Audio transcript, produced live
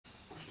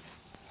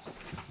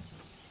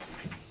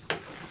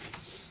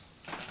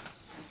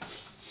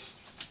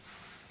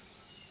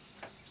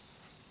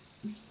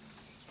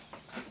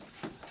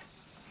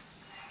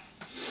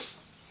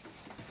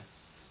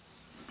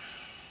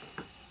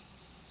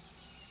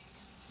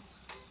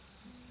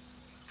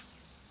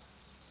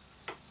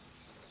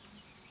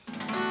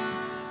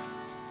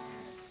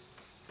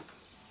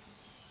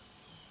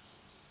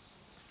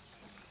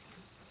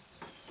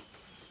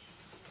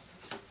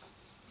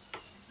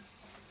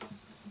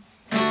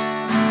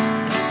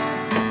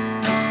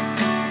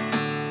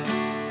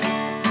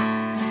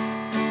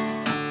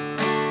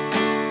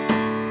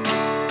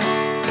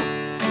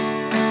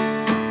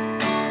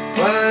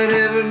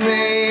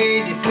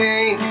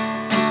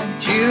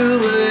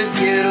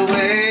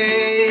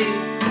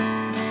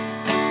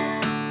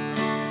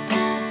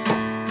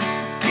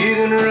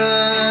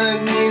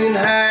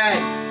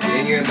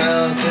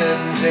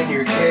rebels in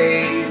your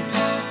caves.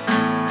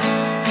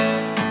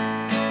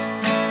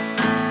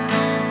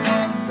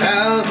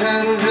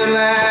 Thousands of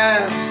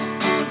lives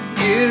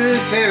you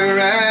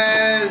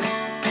terrorized.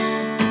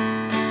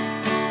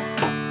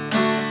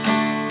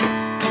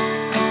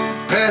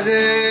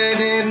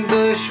 President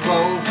Bush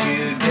wants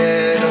you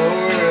dead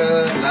or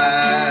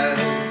alive.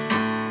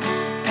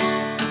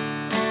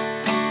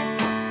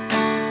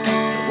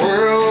 The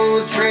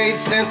World Trade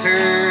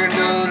Center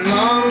no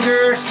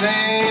longer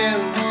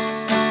stands.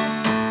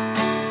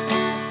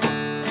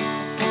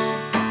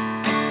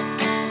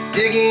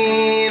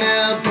 Digging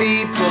up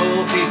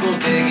people, people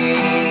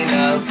digging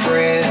up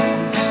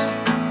friends.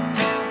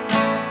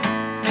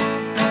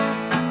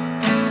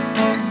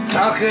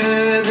 How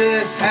could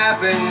this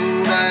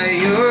happen by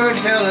your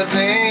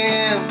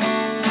Taliban?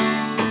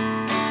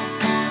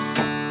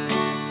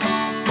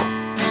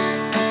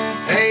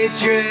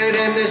 Hatred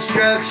and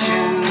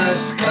destruction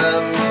must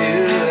come to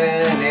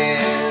an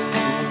end.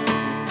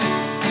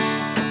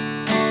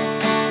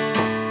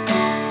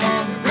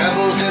 The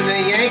rebels and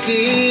the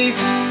Yankees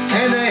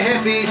and the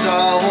hippies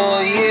all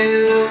want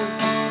you.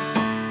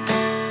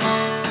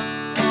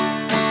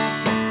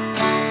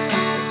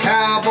 The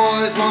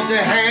cowboys want to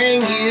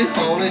hang you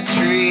on a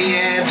tree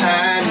at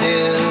high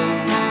noon.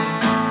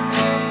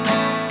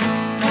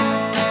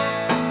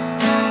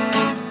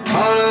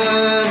 All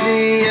of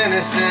the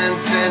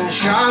innocence and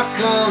shock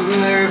on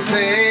their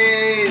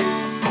face.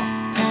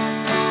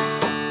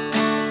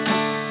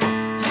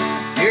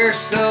 Your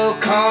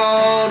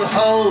so-called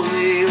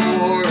holy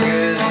war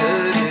is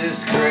a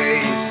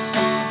disgrace.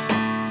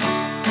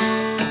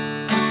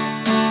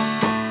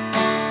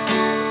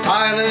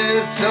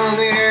 Pilots on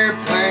the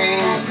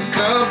airplanes were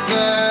caught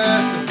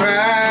by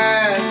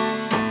surprise.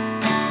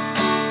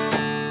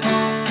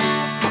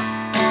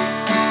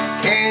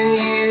 Can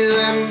you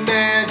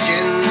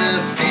imagine the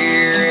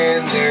fear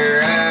in their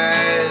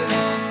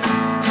eyes?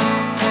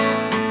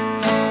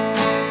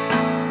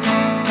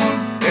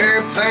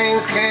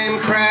 Airplanes came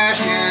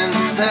crashing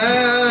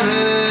out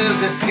of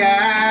the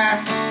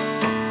sky.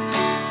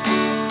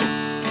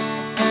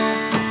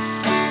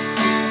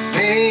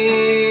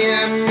 Many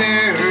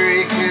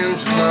Americans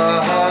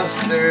lost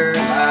their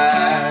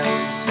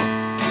lives.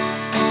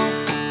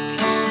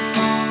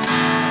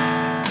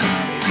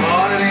 They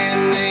fought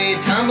and they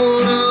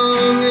tumbled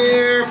on the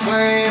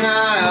airplane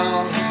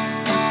aisle.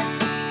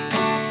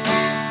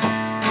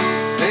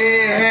 They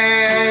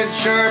had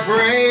sharp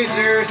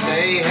razors,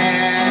 they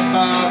had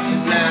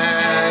boxing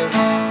knives.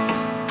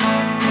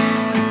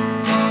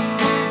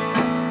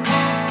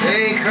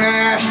 They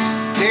crashed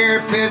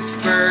near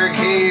Pittsburgh,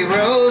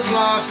 heroes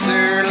lost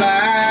their lives.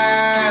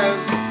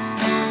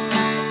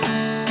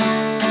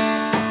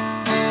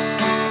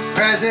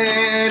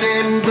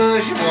 President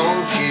Bush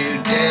wants you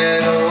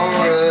dead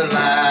or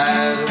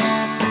alive.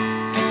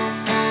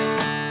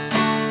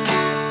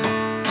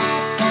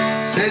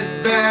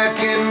 Sit back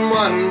and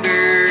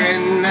wonder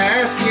and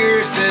ask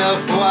yourself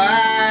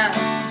why.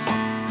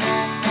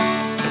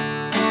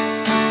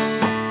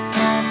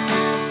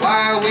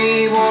 Why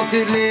we want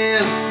to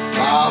live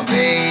while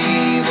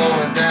they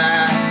want to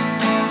die.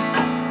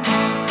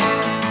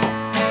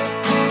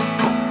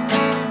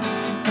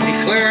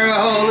 Declare a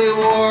holy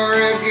war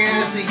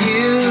against the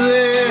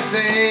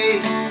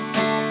USA.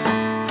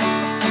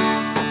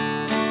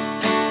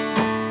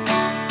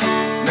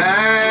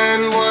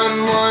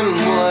 9/11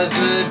 was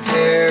a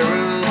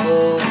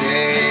terrible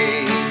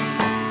day.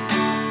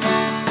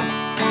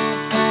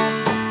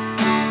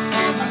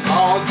 I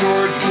saw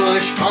George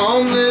Bush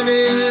on the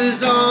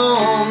news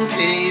on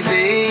TV.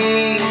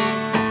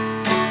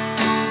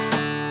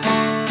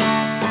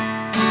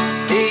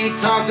 He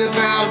talked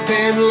about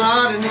Bin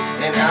Laden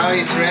and how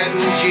he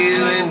threatened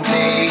you and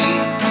me.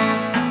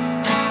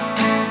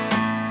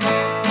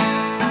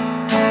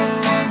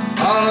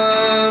 All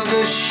of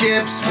the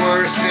ships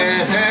were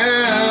sent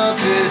out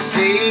to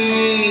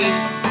sea.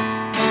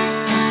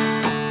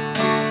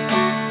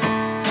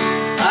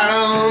 I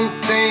don't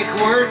think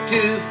we're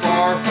too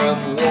far from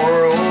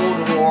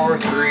World War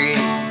III.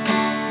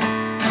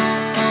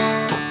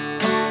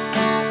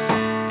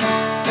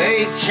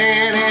 They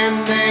chant and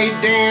they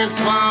dance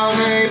while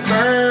they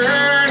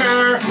burn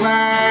our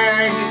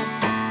flag.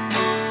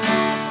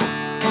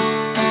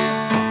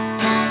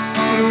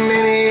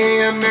 Many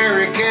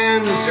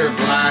Americans are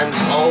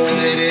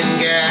blindfolded and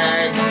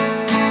gagged.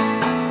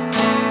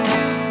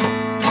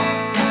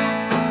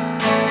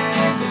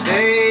 The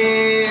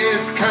day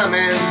is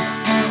coming,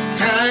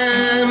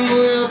 time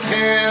will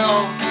tell,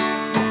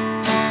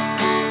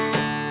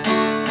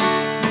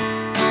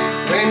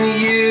 when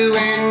you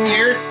and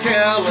your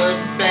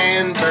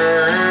Taliban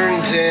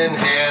burns in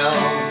hell.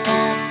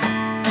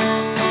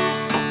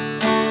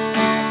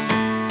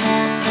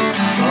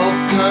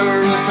 Boca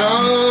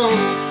Raton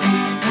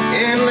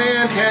in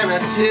Lantana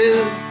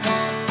too.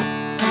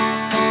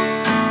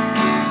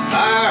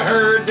 I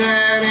heard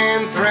that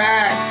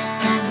anthrax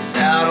is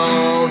out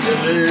on the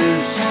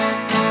loose.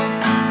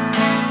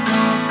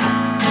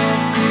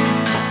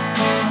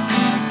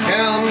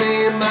 Tell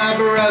me, my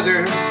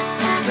brother,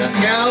 now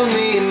tell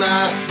me,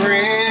 my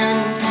friend,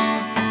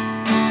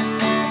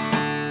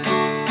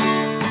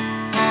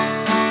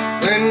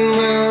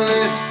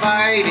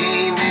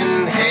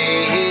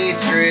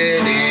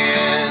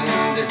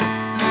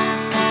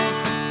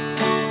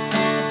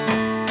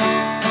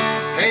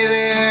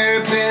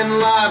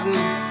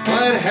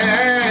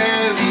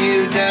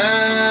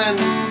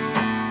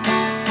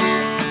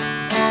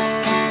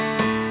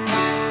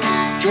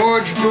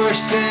 George Bush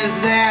says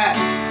that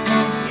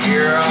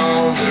you're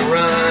on the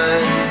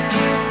run.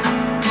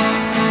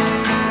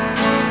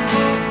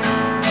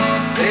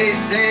 They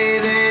say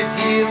that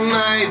you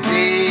might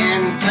be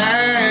in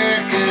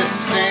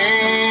Pakistan.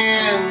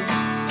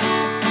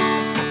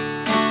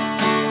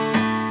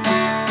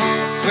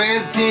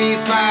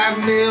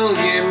 25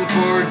 million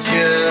for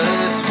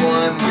just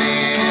one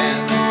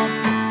man.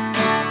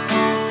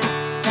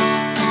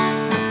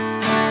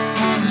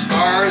 The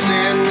stars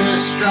and the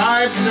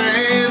stripes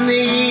and the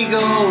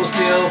eagle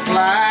still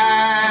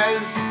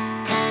flies.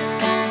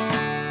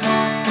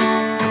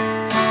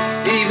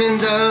 Even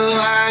though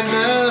I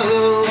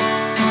know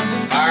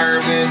the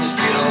firemen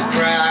still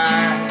cry.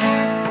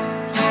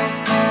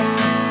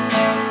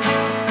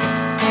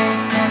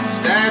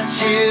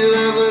 Statue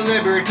of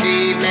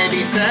Liberty may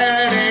be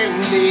sad and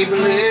be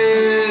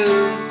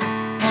blue.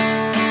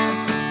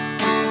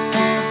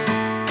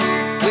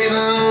 We've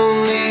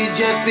only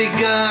just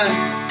begun,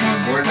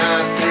 we're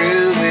not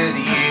through with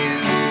you.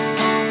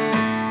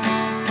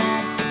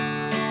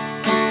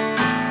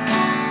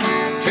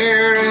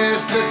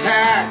 Terrorist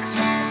attacks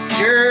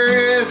sure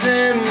is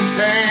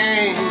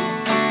insane.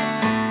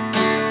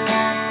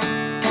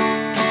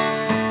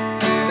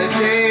 The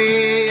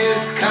day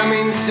is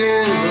coming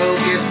soon, we'll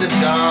get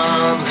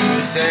Saddam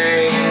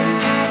Hussein.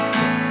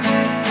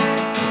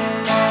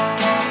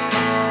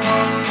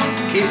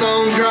 Keep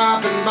on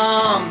dropping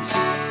bombs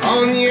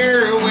on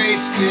your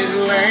wasted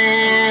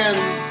land.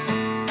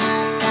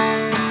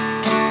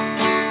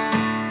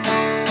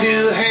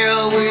 To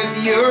hell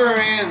with your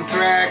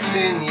anthrax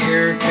and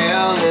your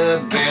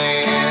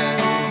Taliban.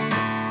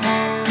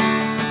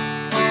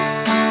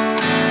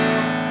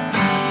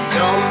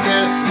 Don't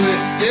mess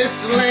with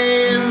this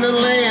land, the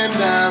land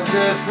of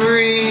the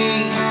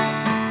free.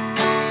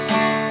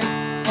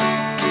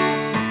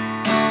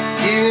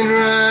 You can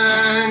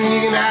run, you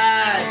can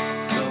hide,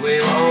 but we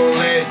won't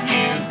let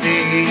you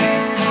be.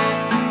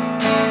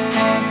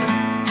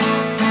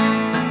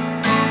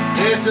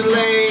 This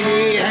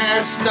lady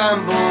has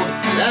stumbled,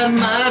 that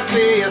might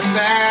be a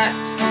fact.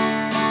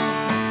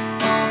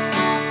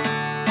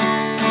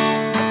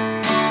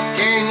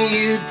 Can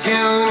you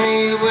tell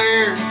me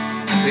where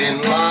Bin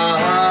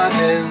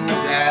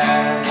Laden's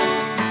at?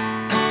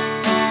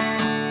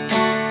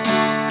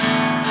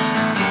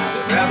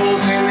 The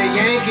rebels and the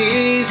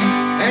Yankees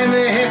and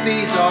the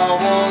hippies all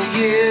want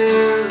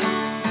you.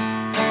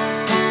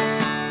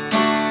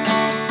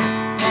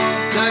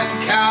 The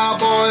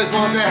cowboys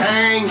want to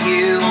hang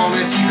you on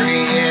a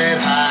tree at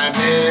high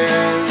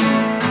noon.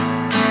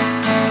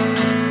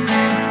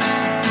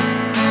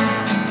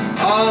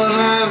 All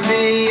of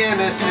the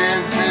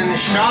innocence and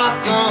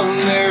shock on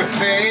their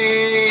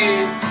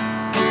face.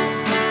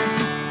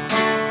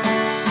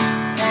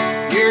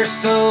 Your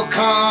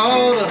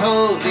so-called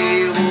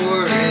holy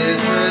war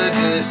is a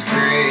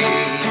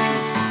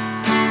disgrace.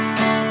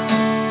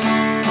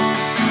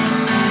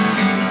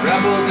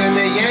 Rebels and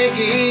the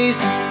Yankees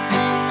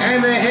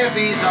and the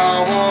hippies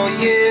all want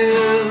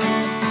you.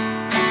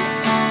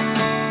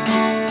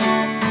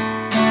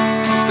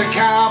 The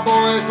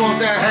cowboys want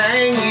to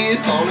hang you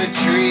on a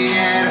tree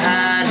at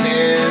high